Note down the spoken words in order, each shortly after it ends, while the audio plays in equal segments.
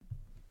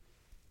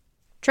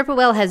Triple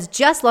Whale has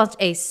just launched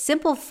a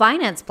simple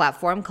finance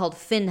platform called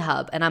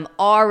FinHub, and I'm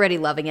already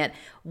loving it.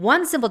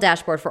 One simple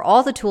dashboard for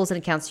all the tools and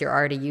accounts you're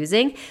already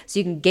using, so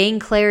you can gain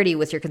clarity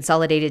with your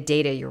consolidated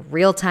data, your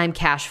real-time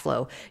cash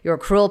flow, your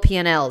accrual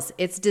P&Ls.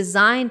 It's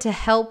designed to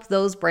help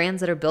those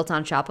brands that are built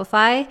on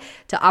Shopify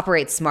to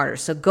operate smarter.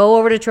 So go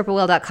over to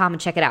triplewhale.com and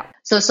check it out.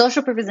 So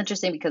social proof is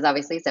interesting because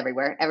obviously it's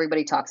everywhere.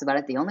 Everybody talks about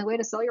it. The only way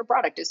to sell your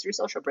product is through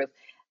social proof.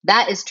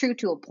 That is true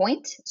to a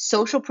point.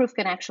 Social proof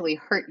can actually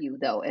hurt you,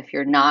 though, if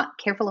you're not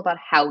careful about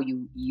how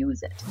you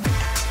use it.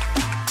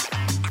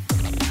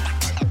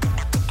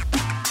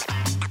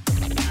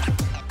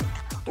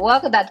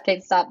 Welcome back to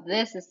Paid Stop.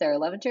 This is Sarah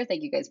Leventure.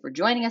 Thank you guys for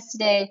joining us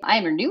today. I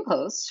am your new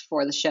host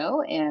for the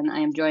show, and I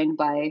am joined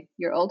by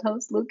your old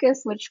host,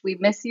 Lucas, which we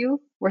miss you.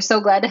 We're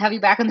so glad to have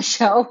you back on the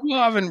show.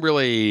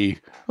 Well,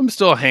 I'm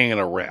still hanging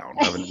around.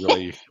 I haven't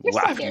really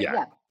left yet.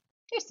 Yeah,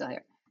 you're still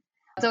here.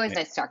 It's always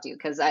nice to talk to you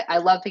because I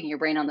love picking your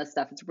brain on this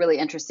stuff. It's really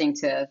interesting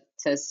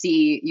to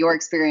see your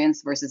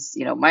experience versus,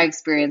 my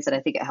experience. And I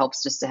think it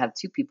helps just to have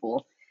two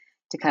people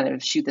to kind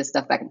of shoot this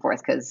stuff back and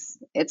forth because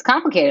it's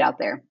complicated out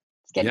there.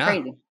 It's getting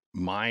crazy.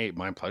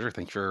 My pleasure.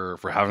 Thank you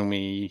for having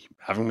me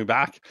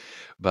back.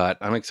 But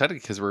I'm excited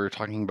because we're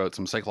talking about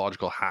some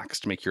psychological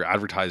hacks to make your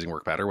advertising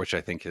work better, which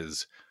I think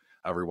is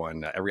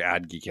every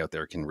ad geek out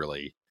there can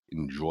really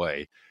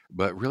enjoy.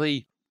 But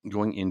really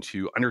going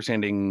into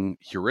understanding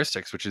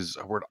heuristics, which is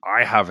a word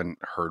I haven't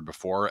heard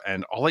before.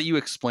 And I'll let you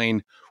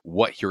explain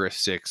what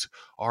heuristics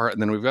are.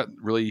 And then we've got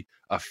really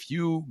a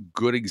few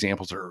good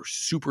examples that are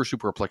super,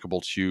 super applicable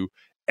to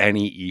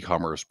any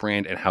e-commerce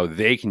brand and how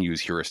they can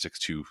use heuristics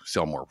to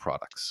sell more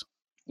products.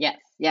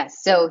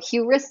 Yes. So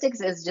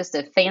heuristics is just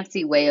a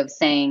fancy way of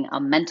saying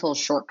a mental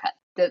shortcut.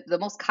 The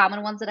most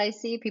common ones that I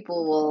see,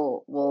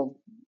 people will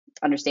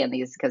understand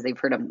these because they've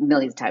heard them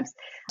millions of times.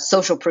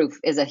 Social proof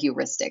is a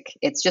heuristic.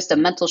 It's just a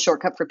mental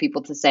shortcut for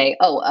people to say,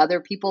 oh, other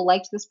people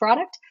liked this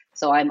product,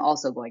 so I'm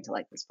also going to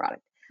like this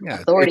product. Yeah,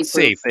 authority it's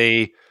proof.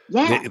 Safe.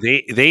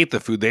 They ate the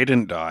food. They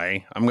didn't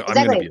die. I'm going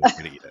to be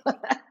okay to eat it.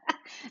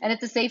 And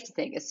it's a safety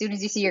thing. As soon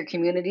as you see your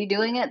community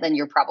doing it, then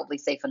you're probably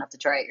safe enough to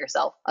try it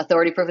yourself.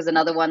 Authority proof is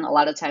another one. A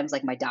lot of times,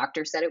 like my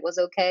doctor said it was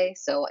okay,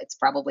 so it's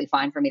probably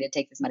fine for me to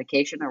take this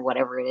medication or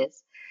whatever it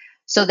is.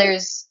 So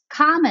there's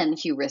common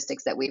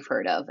heuristics that we've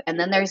heard of, and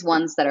then there's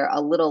ones that are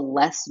a little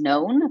less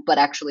known, but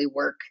actually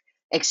work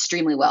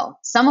extremely well.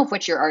 Some of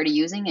which you're already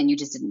using and you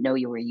just didn't know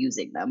you were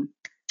using them,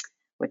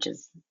 which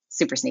is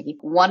super sneaky.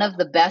 One of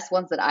the best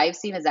ones that I've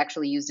seen is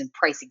actually used in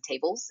pricing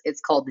tables.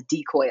 It's called the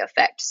decoy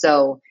effect.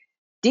 So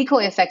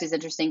decoy effect is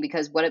interesting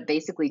because what it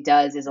basically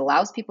does is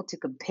allows people to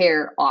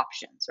compare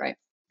options, right?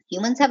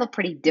 Humans have a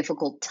pretty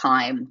difficult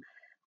time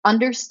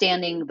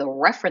understanding the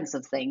reference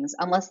of things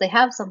unless they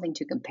have something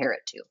to compare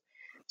it to.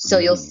 So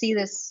you'll see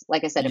this,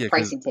 like I said, in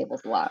pricing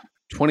tables a lot.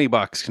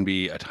 $20 can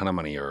be a ton of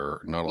money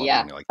or not a lot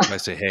of money. Like if I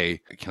say,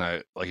 hey,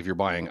 if you're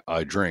buying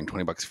a drink,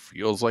 $20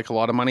 feels like a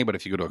lot of money. But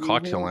if you go to a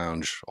cocktail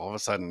lounge, all of a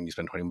sudden you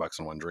spend $20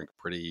 on one drink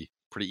pretty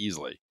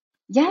easily.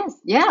 Yes.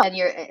 Yeah. And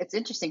it's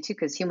interesting too,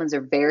 because humans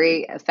are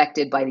very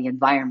affected by the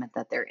environment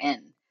that they're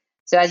in.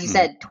 So as you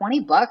said,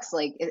 $20,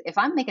 like if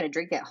I'm making a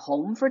drink at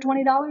home for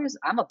 $20,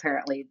 I'm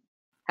apparently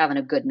having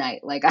a good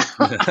night. Like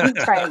I'm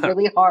trying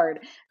really hard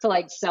to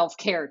like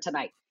self-care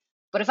tonight.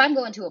 But if I'm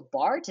going to a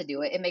bar to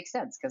do it, it makes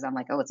sense because I'm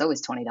like, oh, it's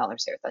always $20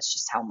 here. That's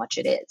just how much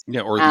it is.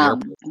 Yeah, or the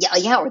airport.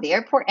 Yeah, or the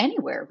airport,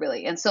 anywhere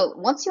really. And so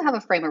once you have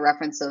a frame of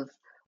reference of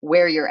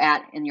where you're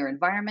at in your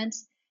environment,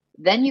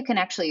 then you can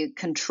actually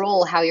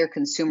control how your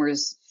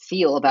consumers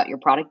feel about your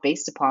product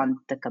based upon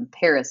the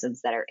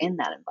comparisons that are in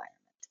that environment.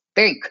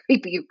 Very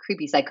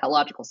creepy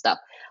psychological stuff,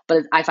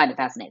 but I find it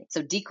fascinating.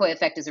 So decoy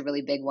effect is a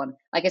really big one.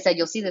 Like I said,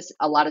 you'll see this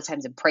a lot of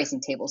times in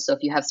pricing tables. So if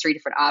you have 3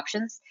 different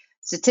options,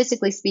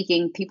 statistically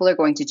speaking, people are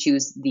going to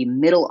choose the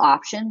middle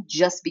option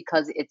just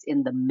because it's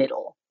in the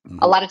middle.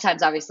 A lot of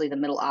times, obviously, the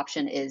middle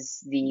option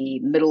is the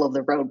middle of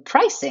the road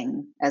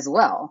pricing as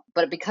well.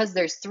 But because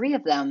there's 3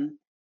 of them,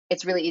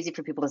 it's really easy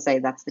for people to say,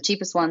 that's the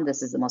cheapest one.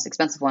 This is the most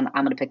expensive one.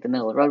 I'm going to pick the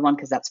middle of the road one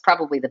because that's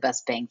probably the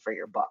best bang for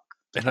your buck.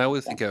 And I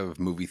always think of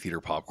movie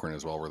theater popcorn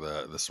as well, where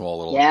the small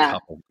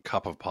little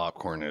cup of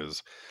popcorn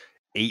is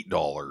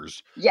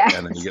 $8. Yeah.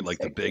 And then you get like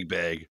the big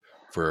bag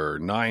for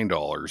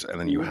 $9. And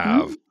then you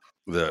have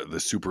the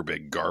super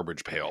big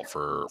garbage pail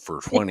for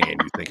 20.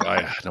 And you think,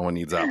 no one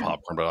needs that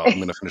popcorn, but I'm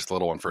going to finish the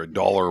little one for $1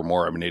 or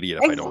more. I'm an idiot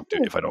if I don't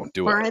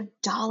do for it.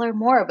 For $1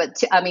 more. But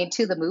to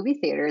the movie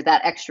theater,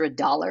 that extra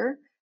 $1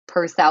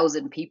 per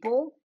 1,000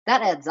 people,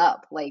 that adds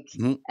up. Like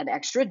an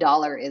extra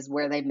 $1 is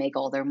where they make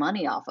all their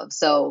money off of.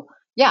 So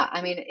yeah,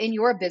 I mean, in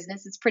your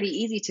business, it's pretty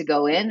easy to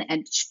go in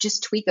and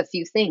just tweak a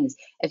few things.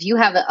 If you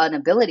have an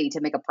ability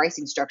to make a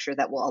pricing structure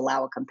that will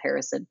allow a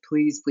comparison,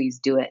 please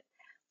do it.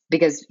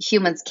 Because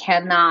humans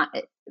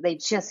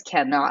just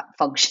cannot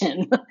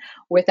function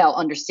without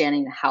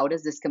understanding how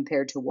does this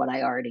compare to what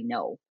I already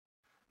know.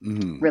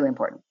 Really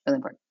important.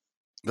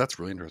 That's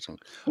really interesting.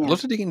 I'd Yeah.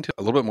 love to dig into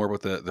a little bit more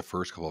about the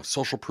first couple of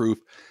social proof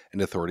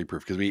and authority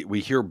proof because we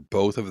hear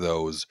both of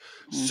those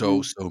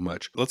hmm so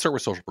much. Let's start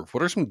with social proof.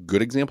 What are some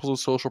good examples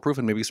of social proof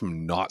and maybe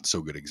some not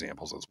so good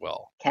examples as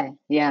well? Okay.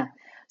 Yeah.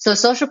 So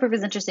social proof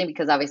is interesting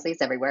because obviously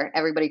it's everywhere.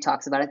 Everybody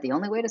talks about it. The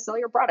only way to sell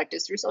your product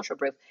is through social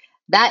proof.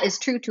 That is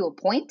true to a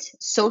point.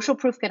 Social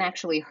proof can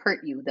actually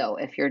hurt you though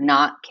if you're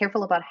not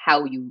careful about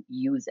how you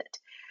use it.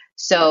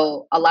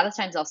 So a lot of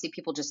times I'll see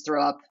people just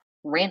throw up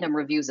random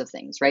reviews of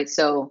things, right?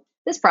 So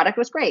this product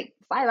was great.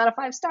 5 out of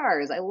 5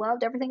 stars. I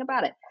loved everything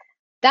about it.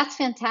 That's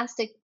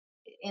fantastic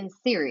in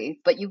theory,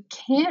 but you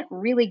can't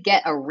really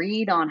get a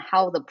read on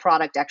how the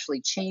product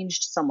actually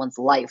changed someone's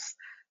life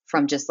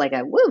from just like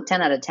a woo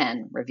 10 out of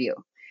 10 review.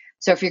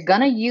 So if you're going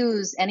to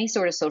use any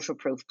sort of social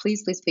proof,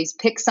 please, please, please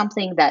pick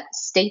something that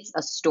states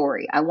a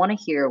story. I want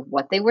to hear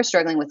what they were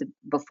struggling with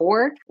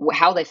before,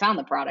 how they found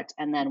the product,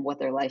 and then what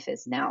their life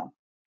is now.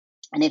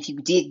 And if you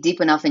dig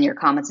deep enough in your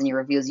comments and your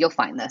reviews, you'll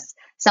find this.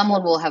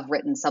 Someone will have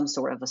written some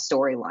sort of a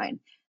storyline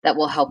that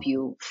will help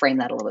you frame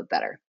that a little bit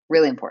better.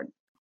 Really important,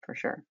 for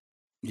sure.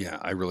 Yeah,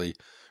 I really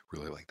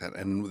like that.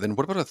 And then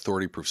what about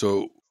authority proof?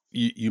 So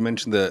you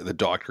mentioned the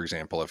doctor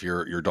example. If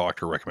your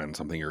doctor recommends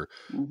something, your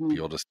hmm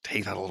people just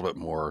take that a little bit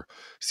more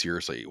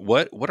seriously.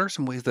 What are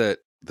some ways that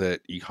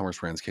e-commerce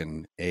brands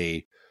can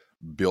A,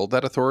 build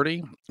that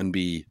authority, and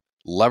B,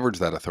 leverage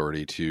that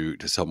authority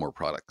to sell more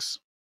products?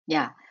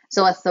 Yeah.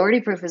 So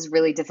authority proof is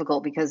really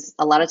difficult because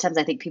a lot of times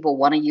I think people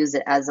want to use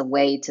it as a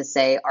way to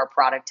say our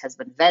product has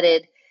been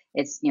vetted.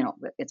 It's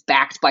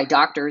backed by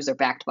doctors or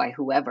backed by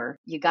whoever.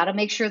 You got to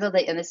make sure that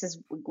and this is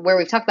where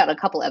we've talked about in a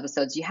couple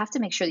episodes, you have to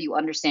make sure that you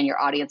understand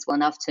your audience well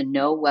enough to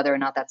know whether or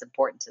not that's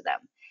important to them.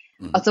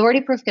 Mhm.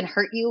 Authority proof can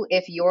hurt you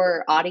if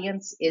your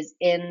audience is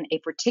in a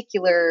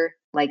particular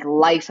like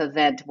life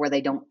event where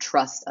they don't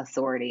trust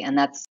authority. And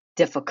that's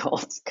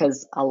difficult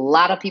because a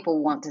lot of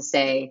people want to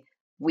say,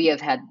 we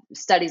have had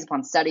studies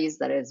upon studies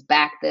that has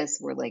backed this.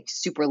 We're like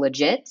super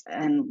legit.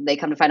 And they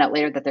come to find out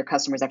later that their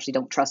customers actually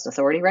don't trust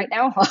authority right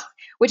now,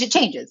 which it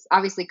changes.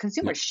 Obviously, Yeah.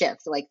 consumers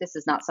shift. Like this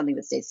is not something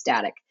that stays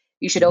static.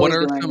 You should What always be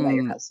are learning about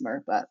your some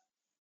customer. But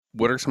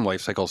what are some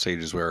life cycle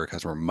stages where a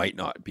customer might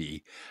not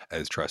be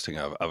as trusting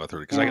of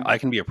authority? Because yeah. I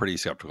can be a pretty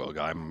skeptical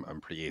guy.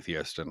 I'm pretty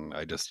atheist, and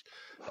I just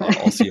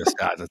I'll see a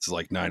stat that's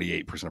like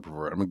 98%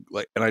 approval. I'm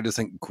like, and I just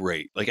think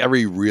great. Like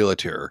every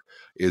realtor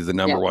is the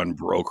number Yeah. one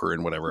broker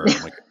and whatever.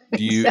 I'm like,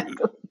 do you Exactly.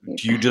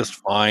 do you just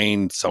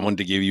find someone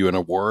to give you an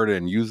award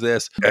and use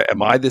this?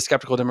 Am I the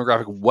skeptical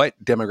demographic? What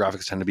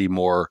demographics tend to be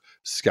more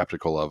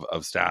skeptical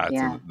of stats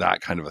Yeah. and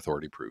that kind of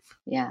authority proof?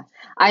 Yeah.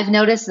 I've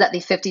noticed that the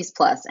 50s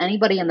plus,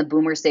 anybody in the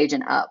boomer stage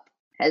and up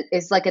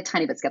is like a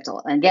tiny bit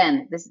skeptical. And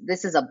again,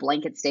 this is a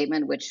blanket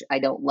statement, which I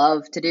don't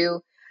love to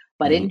do.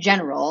 But Mhm. in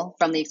general,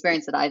 from the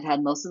experience that I've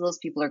had, most of those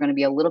people are going to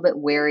be a little bit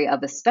wary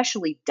of,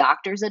 especially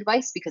doctor's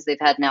advice, because they've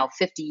had now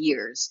 50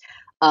 years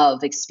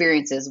of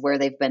experiences where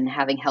they've been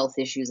having health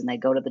issues and they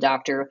go to the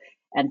doctor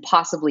and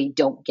possibly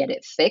don't get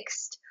it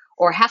fixed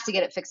or have to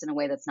get it fixed in a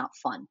way that's not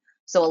fun.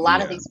 So a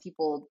lot of Yeah. these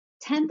people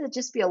tend to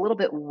just be a little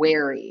bit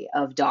wary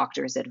of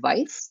doctor's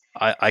advice.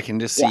 I can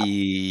just Yeah.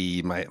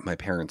 see my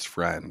parents'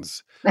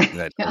 friends in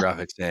that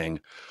demographic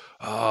saying,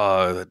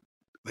 "Oh,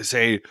 they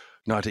say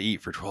not to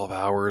eat for 12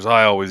 hours.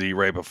 I always eat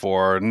right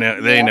before. They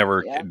Yeah.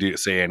 never Yeah.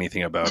 say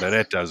anything about it.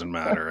 It doesn't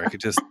matter." I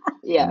could just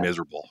Yeah.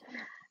 miserable.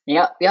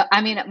 Yeah, yeah.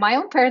 I mean, my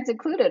own parents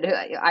included.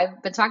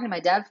 I've been talking to my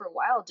dad for a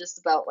while just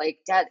about like,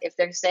 Dad, if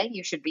they're saying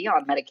you should be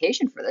on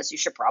medication for this, you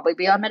should probably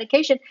be on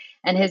medication.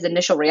 And his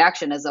initial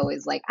reaction is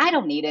always like, I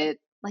don't need it.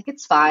 Like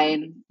it's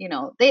fine.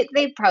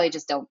 They probably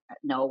just don't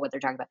know what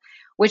they're talking about,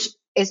 which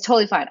is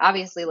totally fine.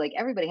 Obviously, like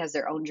everybody has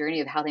their own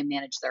journey of how they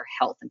manage their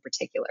health in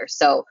particular.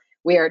 So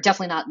we are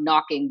definitely not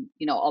knocking,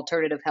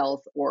 alternative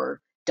health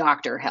or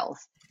doctor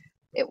health.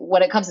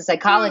 When it comes to Uh,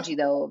 psychology,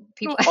 though, no,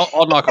 people,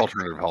 I'll knock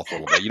alternative health a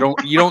little bit.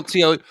 You don't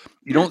see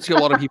a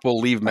lot of people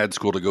leave med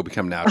school to go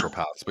become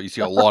naturopaths, but you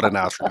see a lot of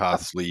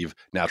naturopaths leave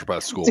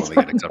naturopath school when they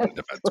get accepted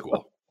to med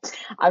school.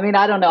 I mean,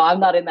 I don't know. I'm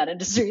not in that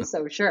industry,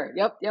 so sure.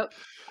 Yep, yep.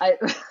 I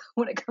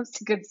when it comes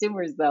to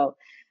consumers though,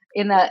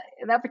 in that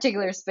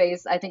particular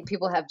space, I think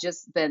people have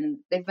just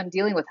they've been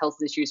dealing with health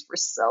issues for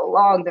so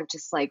long. They're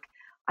just like,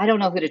 I don't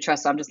know who to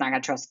trust, so I'm just not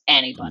going to trust Mhm.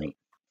 anybody.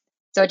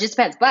 So it just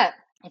depends. But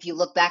if you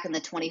look back in the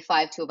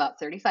 25 to about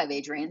 35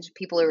 age range,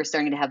 people who are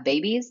starting to have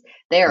babies,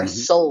 they are Mhm.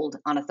 sold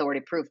on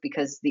authority proof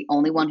because the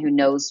only one who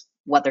knows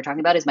what they're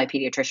talking about is my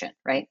pediatrician,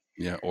 right?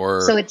 Yeah,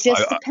 or So it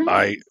just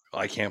depends.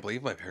 I can't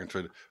believe my parents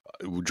would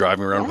drive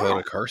me around without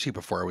Yeah, a car seat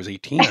before I was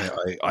 18.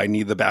 I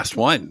need the best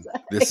one.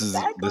 This is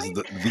exactly.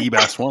 the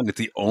best one. It's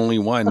the only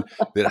one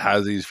that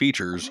has these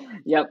features.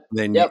 Yep.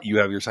 Then Yep. you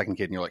have your second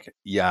kid, and you're like,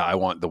 yeah, I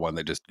want the one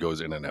that just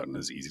goes in and out and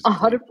is easy to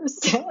clean.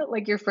 100%.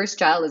 Like your first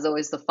child is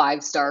always the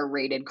 5-star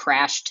rated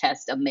crash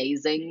test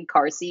amazing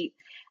car seat.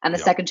 And the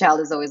Yep. second child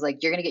is always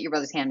like, you're going to get your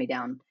brother's hand me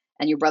down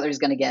and your brother's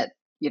going to get,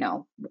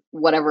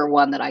 whatever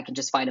one that I can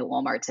just find at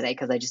Walmart today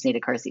because I just need a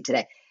car seat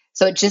today.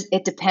 So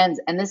it depends.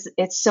 And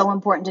it's so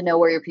important to know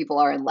where your people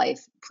are in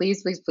life.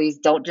 Please, please, please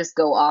don't just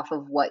go off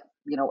of what,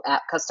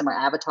 customer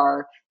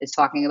avatar is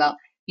talking about.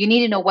 you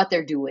need to know what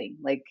they're doing.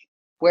 Like,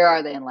 where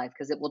are they in life?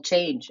 Because it will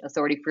change.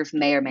 Authority proof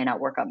may or may not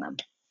work on them.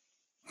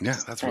 Yeah,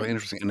 that's really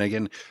interesting. And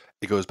again,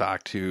 it goes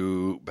back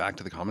to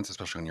the comments,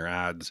 especially on your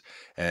ads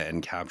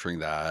and capturing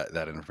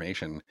that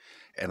information.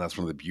 And that's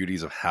one of the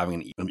beauties of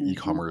having an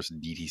e-commerce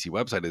DTC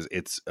website is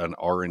it's an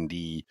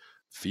R&D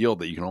field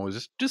that you can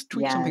always just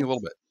tweak something a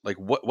little bit. Like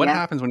what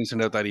happens when you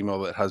send out that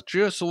email that has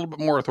just a little bit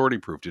more authority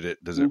proof? Does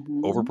it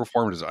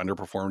overperform? Does it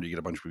underperform? Do you get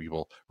a bunch of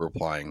people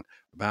replying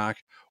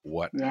back?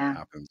 What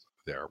happens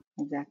there?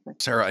 Exactly.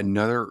 Sarah,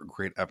 another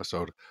great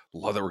episode.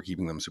 Love that we're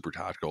keeping them super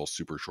tactical,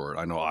 super short.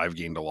 I know I've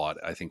gained a lot.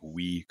 I think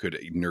we could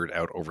nerd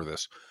out over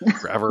this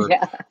forever.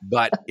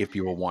 But if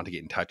people want to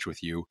get in touch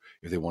with you,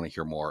 if they want to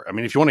hear more, I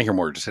mean, if you want to hear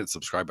more, just hit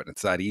subscribe button.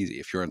 It's that easy.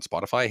 If you're on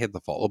Spotify, hit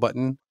the follow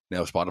button.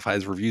 Now, Spotify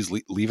has reviews.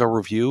 Leave a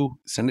review.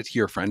 Send it to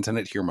your friend. Send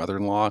it to your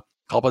mother-in-law.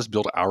 Help us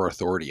build our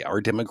authority.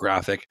 Our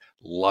demographic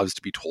loves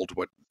to be told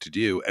what to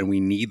do, and we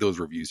need those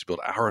reviews to build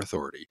our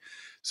authority.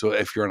 So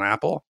if you're on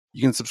Apple,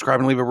 you can subscribe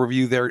and leave a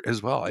review there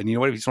as well. And you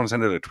know what? If you just want to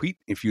send out a tweet,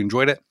 if you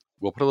enjoyed it,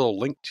 we'll put a little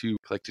link to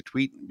click to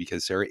tweet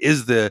because Sarah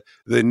is the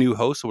new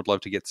host. So would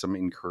love to get some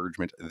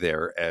encouragement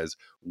there as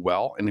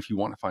well. And if you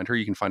want to find her,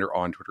 you can find her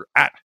on Twitter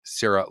at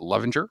Sarah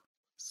Levinger.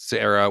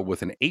 Sarah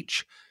with an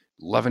H.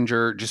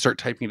 Levinger. Just start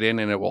typing it in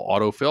and it will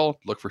autofill.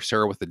 Look for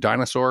Sarah with the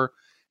dinosaur.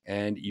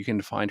 And you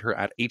can find her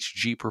at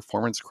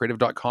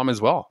hgperformancecreative.com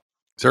as well.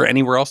 Is there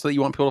anywhere else that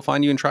you want people to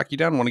find you and track you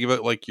down? Want to give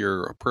out like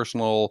your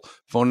personal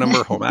phone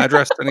number, home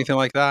address, anything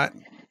like that?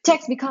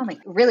 Text me, call me.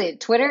 Really,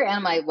 Twitter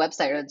and my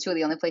website are two of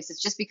the only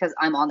places just because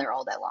I'm on there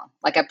all day long.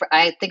 Like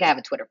I think I have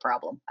a Twitter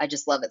problem. I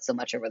just love it so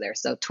much over there.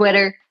 So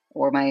Twitter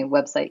or my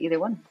website, either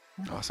one.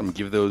 Awesome.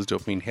 Give those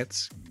dopamine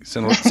hits.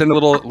 Send a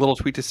little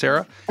tweet to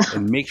Sarah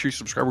and make sure you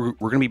subscribe. We're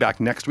going to be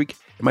back next week.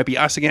 It might be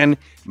us again. It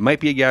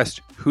might be a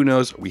guest. Who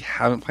knows? We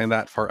haven't planned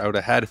that far out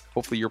ahead.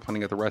 Hopefully you're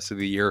planning out the rest of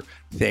the year.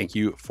 Thank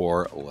you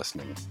for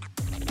listening.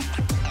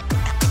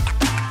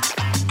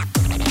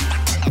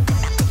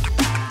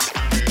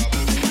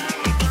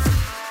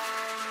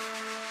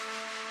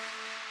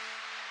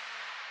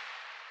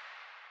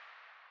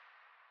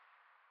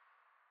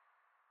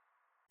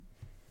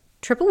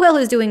 Triple Whale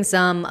is doing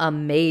some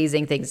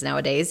amazing things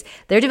nowadays.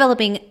 They're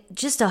developing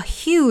just a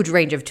huge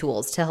range of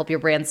tools to help your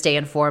brand stay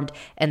informed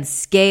and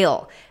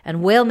scale.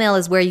 And Whale Mail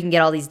is where you can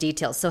get all these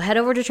details. So head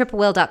over to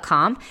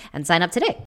triplewhale.com and sign up today.